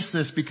embrace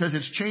this because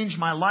it's changed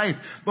my life.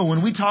 But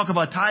when we talk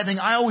about tithing,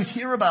 I always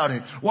hear about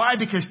it. Why?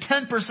 Because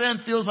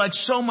 10% feels like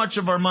so much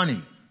of our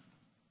money.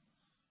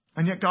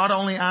 And yet God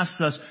only asks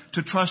us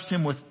to trust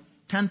Him with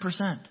 10%.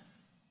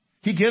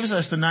 He gives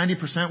us the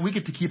 90%. We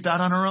get to keep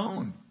that on our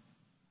own.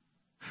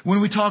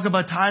 When we talk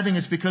about tithing,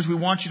 it's because we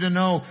want you to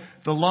know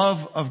the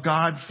love of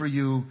God for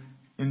you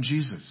in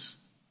Jesus.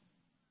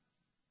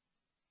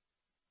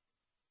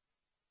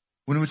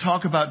 When we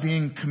talk about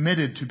being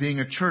committed to being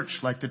a church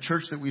like the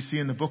church that we see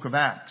in the book of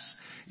Acts,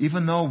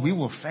 even though we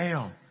will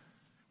fail,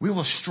 we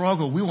will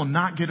struggle, we will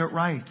not get it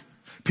right.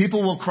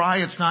 People will cry,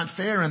 it's not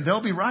fair, and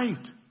they'll be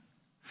right.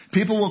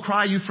 People will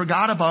cry, you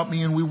forgot about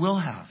me, and we will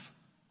have.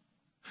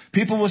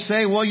 People will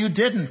say, well, you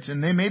didn't,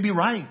 and they may be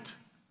right.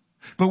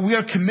 But we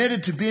are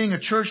committed to being a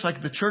church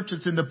like the church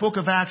that's in the book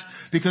of Acts,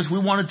 because we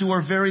want to do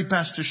our very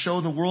best to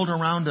show the world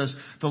around us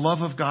the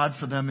love of God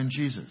for them in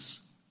Jesus.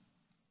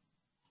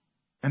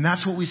 And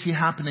that's what we see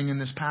happening in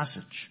this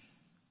passage.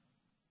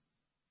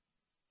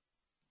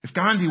 If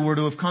Gandhi were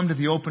to have come to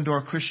the Open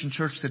Door Christian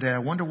Church today, I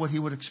wonder what he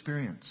would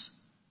experience.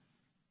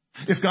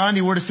 If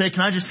Gandhi were to say,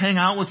 can I just hang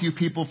out with you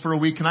people for a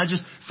week? Can I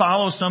just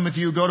follow some of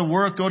you, go to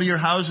work, go to your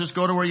houses,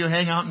 go to where you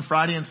hang out on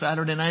Friday and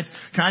Saturday nights?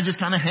 Can I just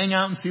kind of hang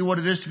out and see what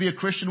it is to be a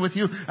Christian with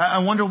you?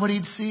 I wonder what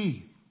he'd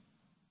see.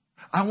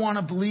 I want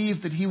to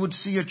believe that he would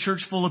see a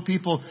church full of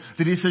people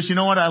that he says, you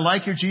know what, I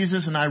like your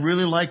Jesus, and I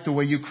really like the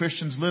way you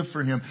Christians live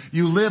for Him.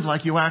 You live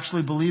like you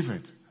actually believe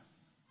it.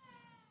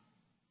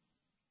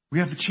 We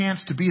have the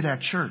chance to be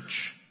that church.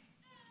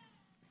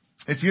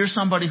 If you're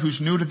somebody who's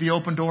new to the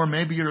Open Door,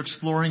 maybe you're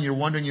exploring, you're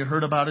wondering, you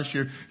heard about us,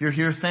 you're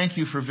here, thank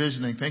you for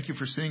visiting. Thank you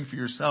for seeing for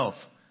yourself.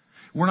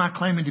 We're not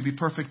claiming to be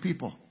perfect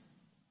people.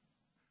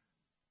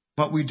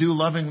 But we do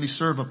lovingly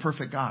serve a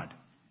perfect God.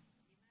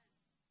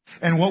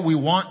 And what we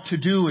want to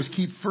do is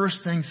keep first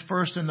things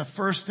first. And the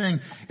first thing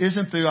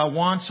isn't the I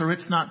wants or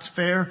it's not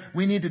fair.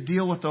 We need to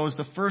deal with those.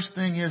 The first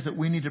thing is that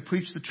we need to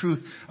preach the truth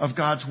of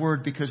God's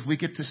Word, because we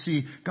get to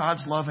see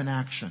God's love in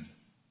action.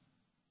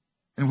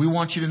 And we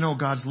want you to know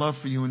God's love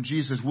for you in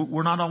Jesus.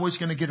 We're not always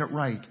going to get it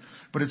right,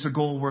 but it's a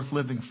goal worth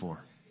living for.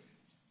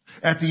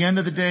 At the end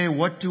of the day,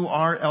 what do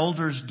our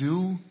elders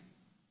do?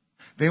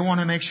 They want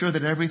to make sure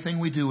that everything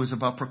we do is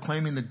about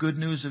proclaiming the good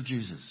news of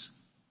Jesus.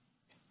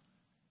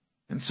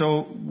 And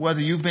so whether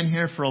you've been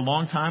here for a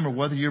long time or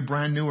whether you're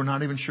brand new or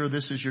not even sure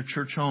this is your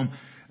church home,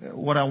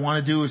 what I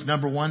want to do is,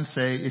 number one,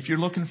 say, if you're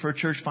looking for a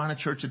church, find a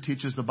church that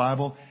teaches the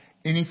Bible.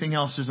 Anything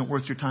else isn't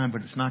worth your time,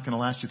 but it's not going to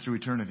last you through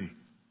eternity.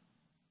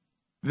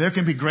 There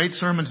can be great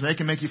sermons. They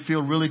can make you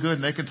feel really good,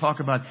 and they can talk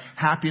about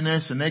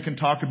happiness, and they can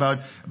talk about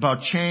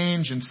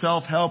change and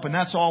self-help, and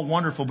that's all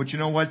wonderful. But you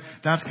know what?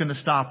 That's going to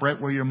stop right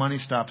where your money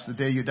stops the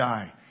day you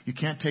die. You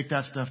can't take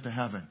that stuff to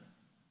heaven.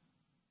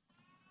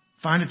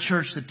 Find a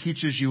church that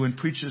teaches you and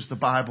preaches the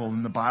Bible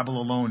and the Bible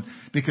alone,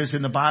 because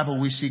in the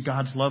Bible we see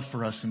God's love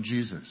for us in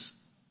Jesus.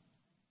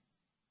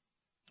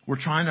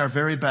 We're trying our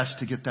very best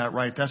to get that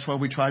right. That's why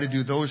we try to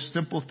do those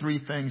simple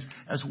three things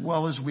as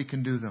well as we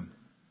can do them.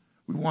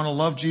 We want to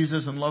love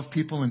Jesus and love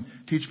people and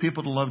teach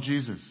people to love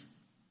Jesus.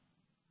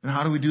 And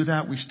how do we do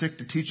that? We stick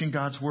to teaching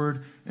God's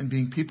Word and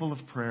being people of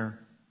prayer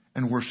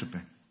and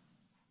worshiping.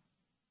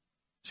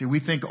 See, we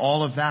think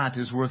all of that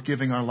is worth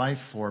giving our life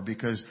for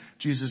because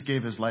Jesus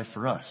gave His life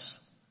for us.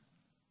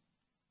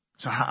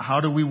 So how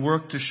do we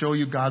work to show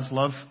you God's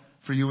love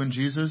for you in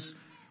Jesus?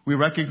 We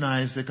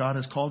recognize that God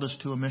has called us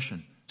to a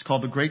mission. It's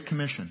called the Great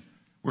Commission.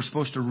 We're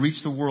supposed to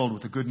reach the world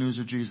with the good news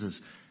of Jesus.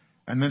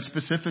 And then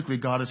specifically,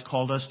 God has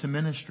called us to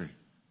ministry.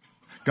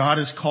 God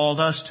has called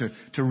us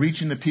to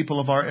reaching the people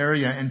of our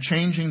area and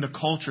changing the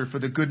culture for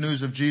the good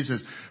news of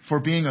Jesus, for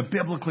being a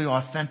biblically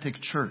authentic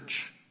church.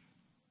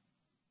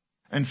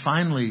 And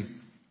finally,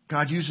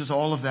 God uses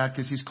all of that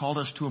because He's called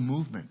us to a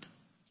movement.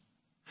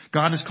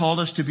 God has called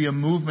us to be a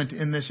movement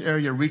in this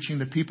area, reaching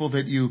the people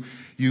that you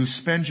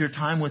spend your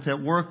time with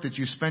at work, that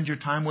you spend your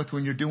time with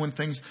when you're doing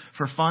things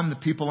for fun, the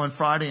people on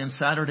Friday and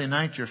Saturday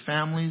night, your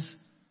families.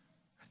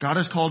 God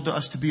has called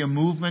us to be a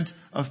movement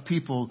of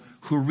people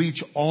who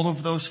reach all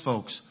of those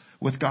folks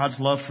with God's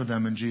love for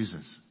them in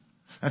Jesus.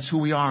 That's who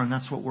we are, and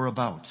that's what we're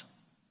about.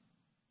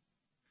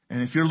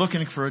 And if you're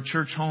looking for a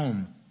church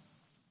home,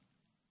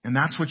 and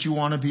that's what you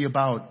want to be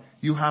about,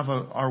 you have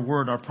our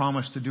word, our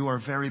promise to do our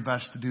very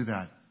best to do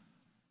that.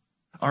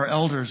 Our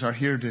elders are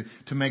here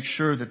to make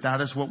sure that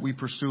that is what we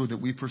pursue, that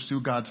we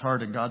pursue God's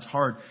heart, and God's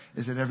heart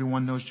is that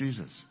everyone knows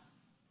Jesus.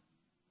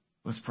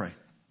 Let's pray.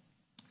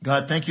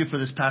 God, thank you for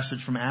this passage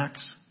from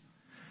Acts.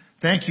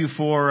 Thank you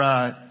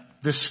for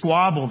this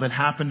squabble that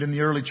happened in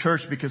the early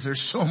church, because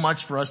there's so much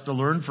for us to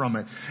learn from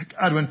it.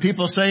 God, when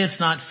people say it's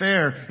not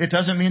fair, it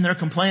doesn't mean they're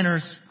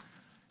complainers.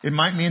 It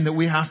might mean that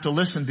we have to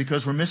listen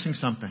because we're missing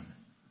something.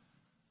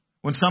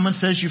 When someone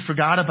says you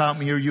forgot about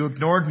me or you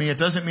ignored me, it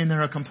doesn't mean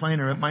they're a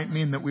complainer. It might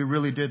mean that we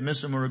really did miss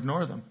them or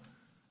ignore them.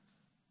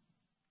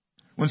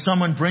 When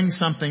someone brings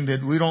something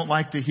that we don't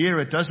like to hear,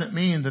 it doesn't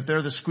mean that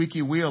they're the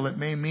squeaky wheel. It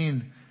may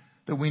mean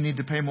that we need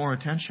to pay more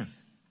attention.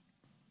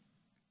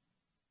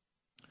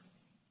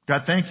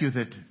 God, thank you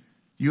that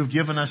you have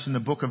given us in the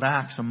book of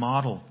Acts a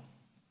model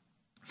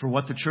for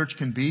what the church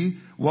can be,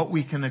 what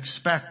we can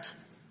expect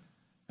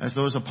as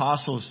those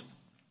apostles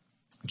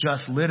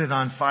just lit it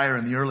on fire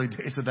in the early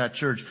days of that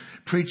church,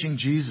 preaching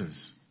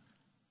Jesus,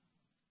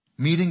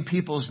 meeting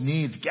people's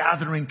needs,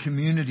 gathering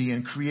community,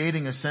 and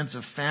creating a sense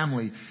of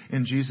family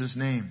in Jesus'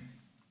 name.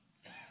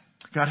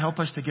 God, help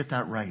us to get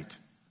that right.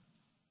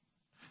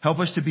 Help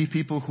us to be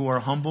people who are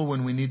humble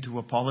when we need to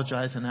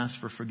apologize and ask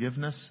for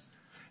forgiveness.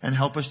 And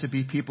help us to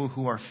be people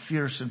who are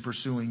fierce in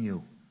pursuing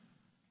you.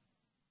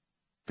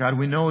 God,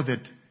 we know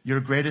that your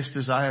greatest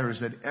desire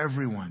is that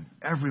everyone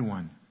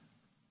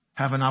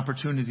have an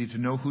opportunity to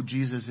know who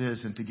Jesus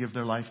is and to give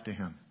their life to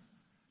Him.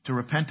 To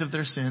repent of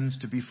their sins,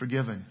 to be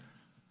forgiven,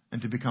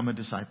 and to become a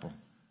disciple.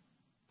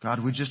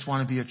 God, we just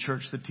want to be a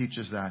church that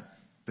teaches that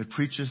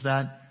preaches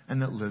that,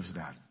 and that lives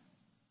that.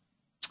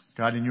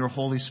 God, in your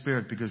Holy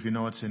Spirit, because we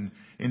know it's in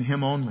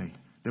Him only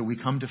that we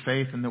come to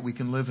faith and that we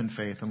can live in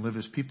faith and live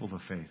as people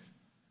of faith.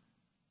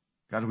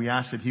 God, we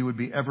ask that He would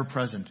be ever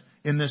present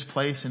in this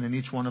place and in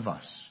each one of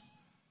us.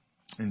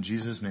 In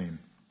Jesus' name,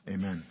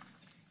 amen.